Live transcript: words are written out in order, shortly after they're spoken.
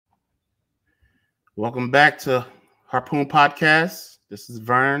Welcome back to Harpoon Podcast. This is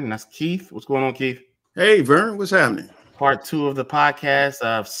Vern, and that's Keith. What's going on, Keith? Hey, Vern, what's happening? Part 2 of the podcast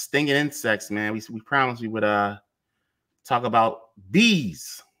of stinging insects, man. We promised we would talk about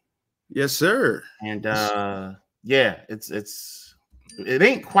bees. Yes, sir. And yeah, it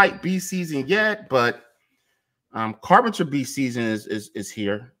ain't quite bee season yet, but carpenter bee season is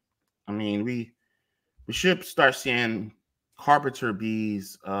here. I mean, we should start seeing carpenter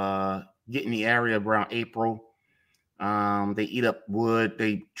bees get in the area around April. They eat up wood.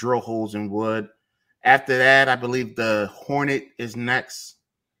 They drill holes in wood. After that, I believe the hornet is next.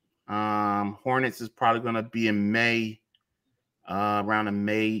 Hornets is probably going to be in May, around in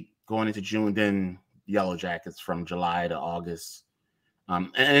May, going into June. Then yellow jackets from July to August.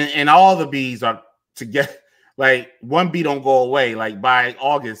 And all the bees are together. Like one bee don't go away. Like by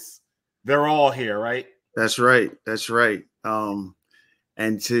August, they're all here, right? That's right. That's right.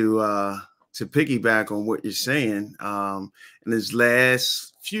 And to piggyback on what you're saying, in this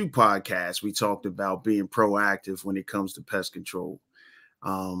last few podcasts, we talked about being proactive when it comes to pest control.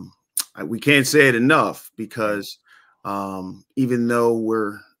 We can't say it enough because even though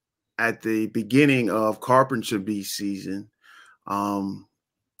we're at the beginning of carpenter bee season,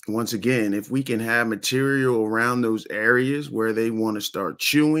 once again, if we can have material around those areas where they want to start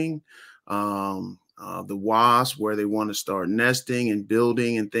chewing, the wasps where they want to start nesting and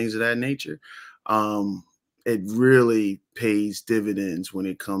building and things of that nature, it really pays dividends when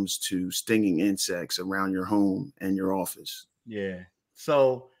it comes to stinging insects around your home and your office. Yeah.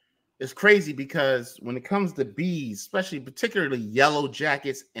 So it's crazy because when it comes to bees, especially particularly yellow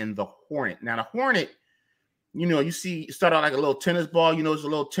jackets and the hornet. Now the hornet, you start out like a little tennis ball. It's a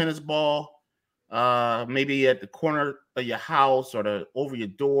little tennis ball, maybe at the corner of your house or over your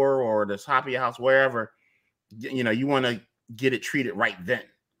door or the top of your house, wherever. You want to get it treated right then,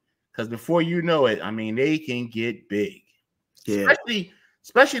 because before you know it, I mean, they can get big. Yeah,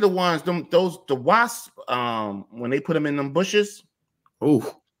 especially the ones the wasps. When they put them in them bushes.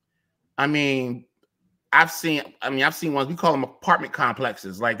 Oh, I mean, I've seen ones, we call them apartment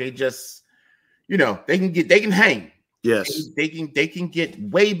complexes. Like they just, they can hang. Yes, they can get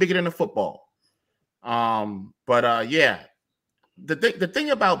way bigger than a football. Yeah, the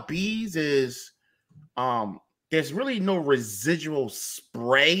thing about bees is, there's really no residual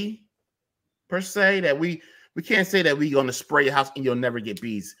spray per se that we can't say that we're going to spray your house and you'll never get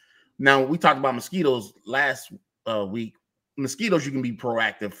bees. Now we talked about mosquitoes last week. Mosquitoes, you can be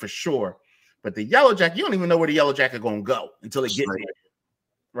proactive for sure, but the yellow jacket, you don't even know where the yellow jacket going to go until it gets there,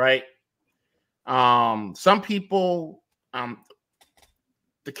 right? Some people,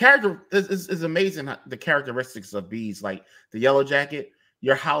 the character is amazing. The characteristics of bees, like the yellow jacket,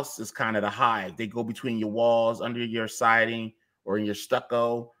 your house is kind of the hive. They go between your walls, under your siding, or in your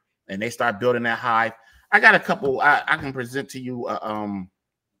stucco, and they start building that hive. I got a couple. I can present to you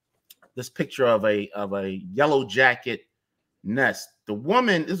this picture of a yellow jacket nest. The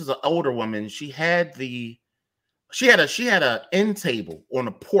woman, this is an older woman. She had a end table on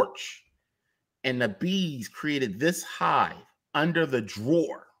a porch, and the bees created this hive under the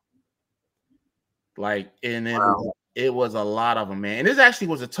drawer. Like, and it was a lot of them, man. And this actually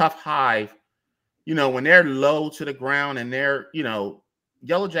was a tough hive. When they're low to the ground and they're,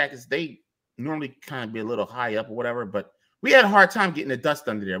 yellow jackets, they normally kind of be a little high up or whatever, but we had a hard time getting the dust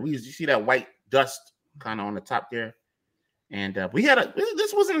under there. You see that white dust kind of on the top there. And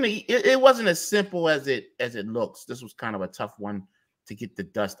this wasn't it wasn't as simple as it looks. This was kind of a tough one to get the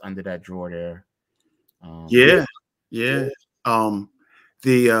dust under that drawer there. Yeah.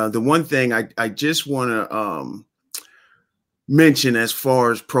 The one thing I just want to mention as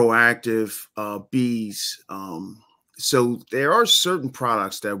far as proactive bees, so there are certain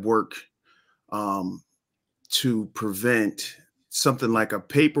products that work to prevent something like a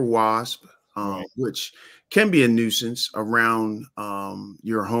paper wasp, right, which can be a nuisance around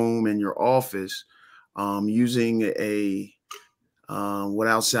your home and your office, using a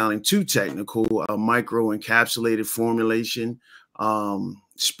without sounding too technical, a micro encapsulated formulation,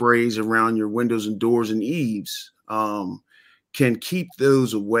 sprays around your windows and doors and eaves, can keep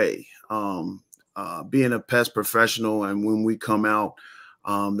those away. Being a pest professional, and when we come out,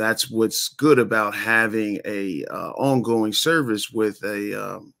 that's what's good about having a ongoing service with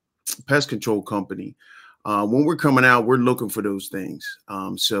a pest control company. When we're coming out, we're looking for those things.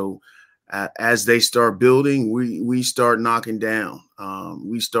 As they start building, we start knocking down,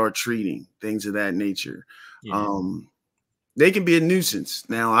 we start treating, things of that nature. Yeah. They can be a nuisance.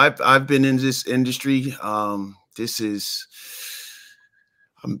 Now, I've been in this industry. I'm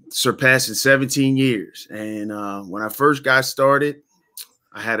surpassing 17 years. And when I first got started,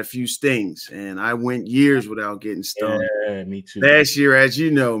 I had a few stings, and I went years without getting stung. Yeah, me too. Last year, as you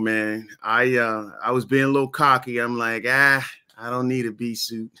know, man, I was being a little cocky. I'm like, I don't need a bee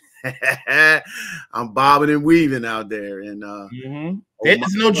suit. I'm bobbing and weaving out there, and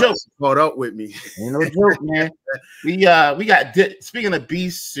It's no joke. Caught up with me. Ain't no joke, man. We got speaking of bee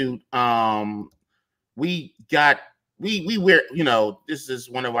suit, we wear, you know, this is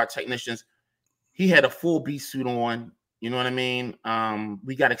one of our technicians. He had a full bee suit on. You know what I mean?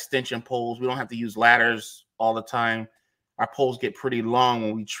 We got extension poles. We don't have to use ladders all the time. Our poles get pretty long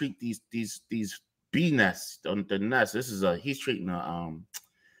when we treat these bee nests. The nest. He's treating a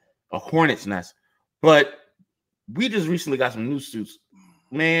hornet's nest. But we just recently got some new suits.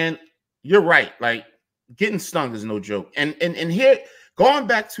 Man, you're right. Like, getting stung is no joke. And here, going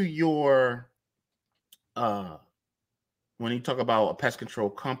back to your when you talk about a pest control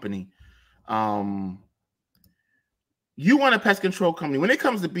company, you want a pest control company. When it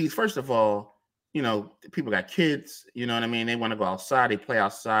comes to bees, first of all, you know, people got kids, you know what I mean? They want to go outside, they play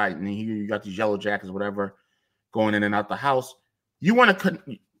outside, and you got these yellow jackets, whatever, going in and out the house. You want to,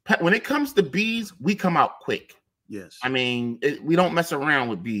 when it comes to bees, we come out quick. Yes. I mean, we don't mess around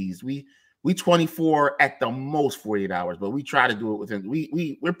with bees. We 24 at the most 48 hours, but we try to do it within,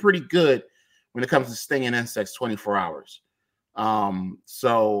 we're pretty good when it comes to stinging insects 24 hours.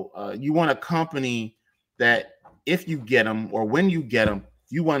 So you want a company that if you get them or when you get them,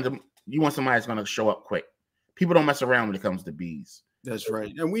 you want somebody that's going to show up quick. People don't mess around when it comes to bees. That's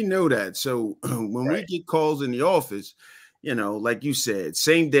right. And we know that. So when we get calls in the office, you know, like you said,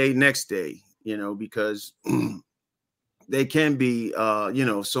 same day, next day, you know, because they can be, you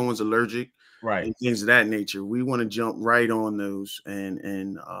know, if someone's allergic, right, and things of that nature. We want to jump right on those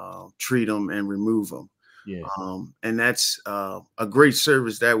and treat them and remove them. Yeah. And that's a great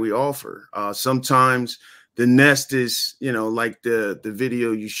service that we offer. Sometimes the nest is, you know, like the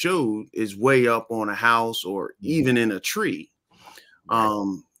video you showed, is way up on a house or even in a tree.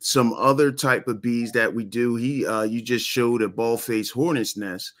 Some other type of bees that we do, you just showed a bald-faced hornet's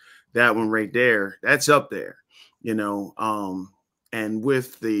nest. That one right there, that's up there, you know. And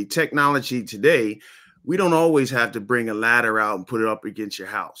with the technology today, we don't always have to bring a ladder out and put it up against your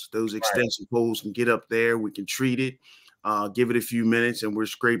house. Those extension poles can get up there. We can treat it, give it a few minutes, and we're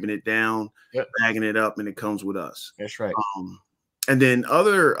scraping it down, bagging it up, and it comes with us. That's right. And then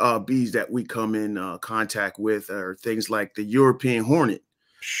other bees that we come in contact with are things like the European hornet.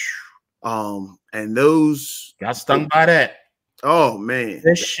 And those got stung by that. Oh man,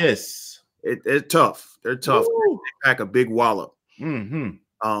 vicious. They're tough. They're tough. They pack a big wallop. And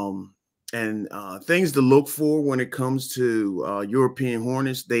things to look for when it comes to European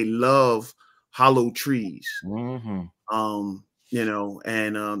hornets. They love hollow trees. You know,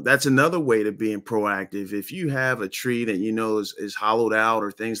 and that's another way to being proactive. If you have a tree that you know is hollowed out or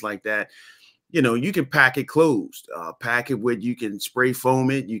things like that, you know, you can pack it closed. Pack it with, you can spray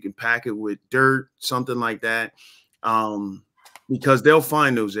foam it. You can pack it with dirt, something like that, because they'll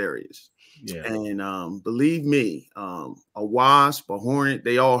find those areas. Yeah. And believe me, a wasp, a hornet,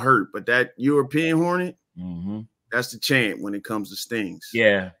 they all hurt. But that European hornet, that's the champ when it comes to stings.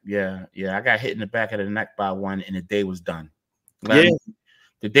 Yeah. I got hit in the back of the neck by one, and the day was done.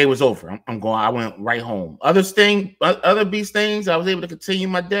 The day was over. I went right home. Other bee stings, I was able to continue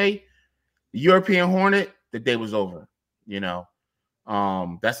my day. The European hornet, the day was over. You know,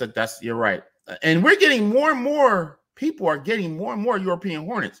 you're right. And we're getting more and more. People are getting more and more European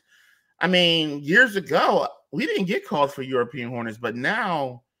hornets. I mean, years ago, we didn't get calls for European hornets, but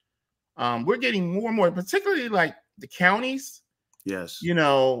now we're getting more and more, particularly like the counties. Yes. You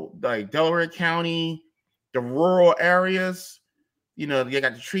know, like Delaware County, the rural areas. You know, you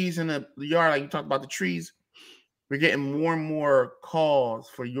got the trees in the yard, like you talked about the trees. We're getting more and more calls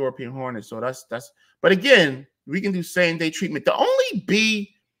for European hornets. So that's, but again, we can do same day treatment. The only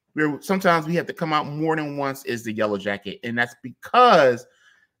bee where sometimes we have to come out more than once is the yellow jacket. And that's because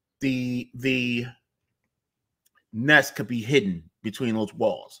the nest could be hidden between those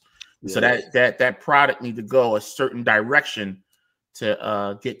walls. Yeah. So that product needs to go a certain direction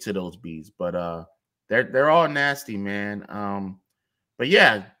to get to those bees. But they're all nasty, man. But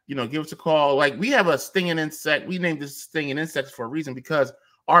yeah, you know, give us a call. Like, we have a stinging insect. We named this stinging insects for a reason, because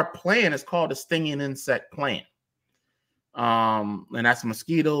our plan is called the stinging insect plan. And that's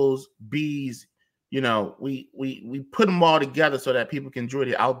mosquitoes, bees. You know, we put them all together so that people can enjoy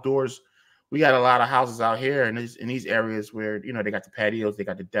the outdoors. We got a lot of houses out here in these areas where, you know, they got the patios, they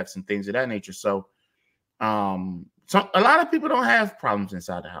got the decks and things of that nature. So, a lot of people don't have problems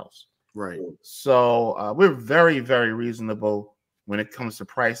inside the house. Right. So we're very, very reasonable when it comes to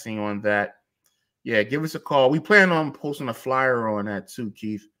pricing on that. Yeah, give us a call. We plan on posting a flyer on that too,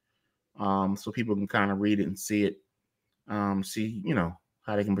 Keith, so people can kind of read it and see it, see, you know,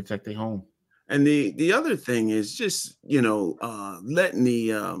 how they can protect their home. And the other thing is just, letting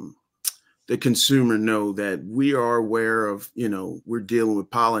the consumer know that we are aware of, we're dealing with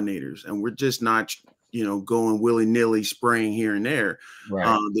pollinators, and we're just not, going willy-nilly spraying here and there.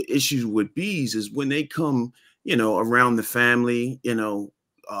 Right. The issue with bees is when they come, around the family,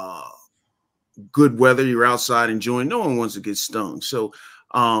 good weather, you're outside enjoying, no one wants to get stung. So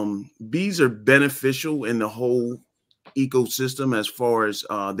bees are beneficial in the whole ecosystem as far as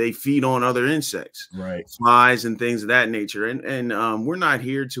they feed on other insects, Right. flies and things of that nature. And we're not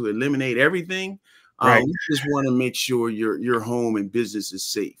here to eliminate everything. Right. We just want to make sure your home and business is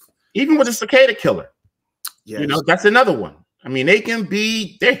safe. Even with a cicada killer. Yes. You know, that's another one. I mean, they're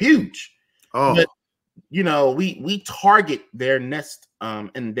huge. Oh, but, you know, we target their nest,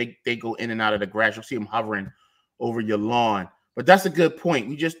 and they go in and out of the grass. You'll see them hovering over your lawn. But that's a good point.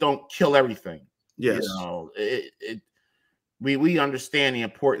 We just don't kill everything. yes. You know, we understand the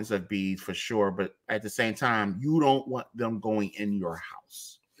importance of bees for sure, but at the same time, you don't want them going in your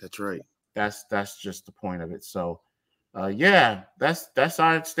house. That's right. That's just the point of it. So, yeah, that's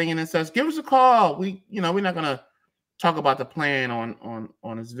our stinging insects. Give us a call. We're not gonna talk about the plan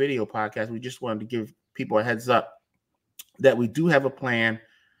on this video podcast. We just wanted to give people a heads up that we do have a plan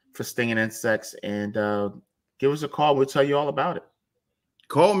for stinging insects, and give us a call. We'll tell you all about it.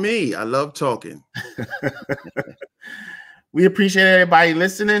 Call me. I love talking. We appreciate everybody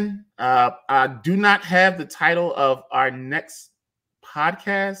listening. I do not have the title of our next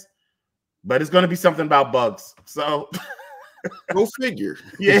podcast, but it's going to be something about bugs. So Go figure.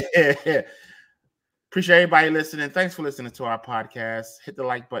 Yeah. Appreciate everybody listening. Thanks for listening to our podcast. Hit the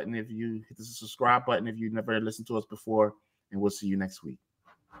like button hit the subscribe button if you've never listened to us before, and we'll see you next week.